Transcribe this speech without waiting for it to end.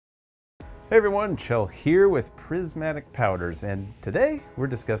Hey everyone, Chell here with Prismatic powders, and today we're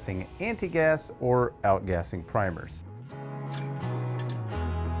discussing anti-gas or outgassing primers.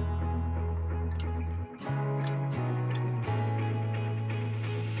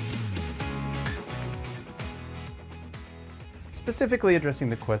 Specifically addressing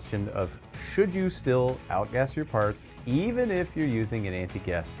the question of should you still outgas your parts even if you're using an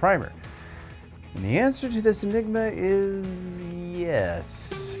anti-gas primer? And the answer to this enigma is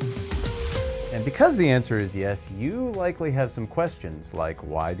yes. And because the answer is yes, you likely have some questions like,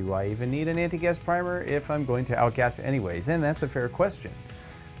 why do I even need an anti-gas primer if I'm going to outgas anyways? And that's a fair question.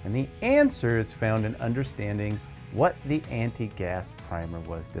 And the answer is found in understanding what the anti-gas primer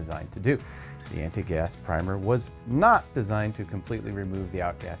was designed to do. The anti-gas primer was not designed to completely remove the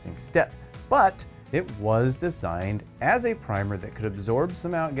outgassing step, but it was designed as a primer that could absorb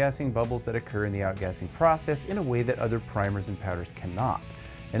some outgassing bubbles that occur in the outgassing process in a way that other primers and powders cannot.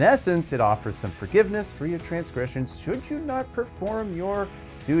 In essence, it offers some forgiveness for your transgressions should you not perform your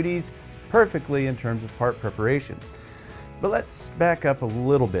duties perfectly in terms of part preparation. But let's back up a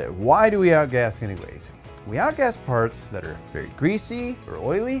little bit. Why do we outgas anyways? We outgas parts that are very greasy or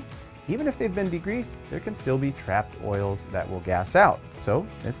oily. Even if they've been degreased, there can still be trapped oils that will gas out. So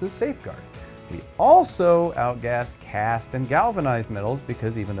it's a safeguard. We also outgas cast and galvanized metals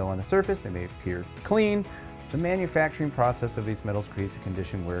because even though on the surface they may appear clean, the manufacturing process of these metals creates a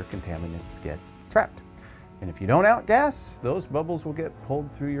condition where contaminants get trapped. And if you don't outgas, those bubbles will get pulled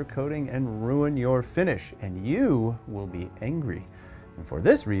through your coating and ruin your finish, and you will be angry. And for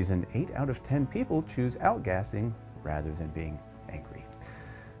this reason, 8 out of 10 people choose outgassing rather than being angry.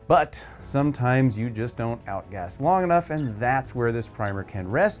 But sometimes you just don't outgas long enough, and that's where this primer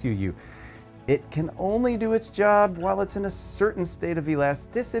can rescue you. It can only do its job while it's in a certain state of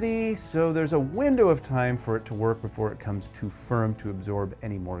elasticity, so there's a window of time for it to work before it comes too firm to absorb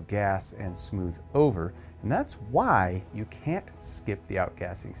any more gas and smooth over. And that's why you can't skip the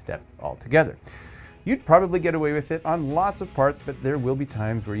outgassing step altogether. You'd probably get away with it on lots of parts, but there will be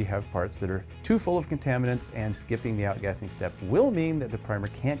times where you have parts that are too full of contaminants, and skipping the outgassing step will mean that the primer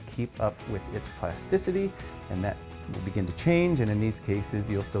can't keep up with its plasticity, and that will begin to change, and in these cases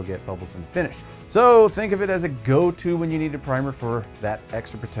you'll still get bubbles in the finish. So think of it as a go-to when you need a primer for that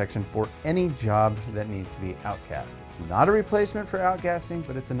extra protection for any job that needs to be outgassed. It's not a replacement for outgassing,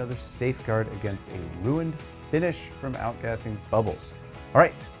 but it's another safeguard against a ruined finish from outgassing bubbles. All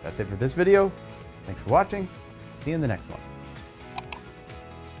right, that's it for this video. Thanks for watching. See you in the next one.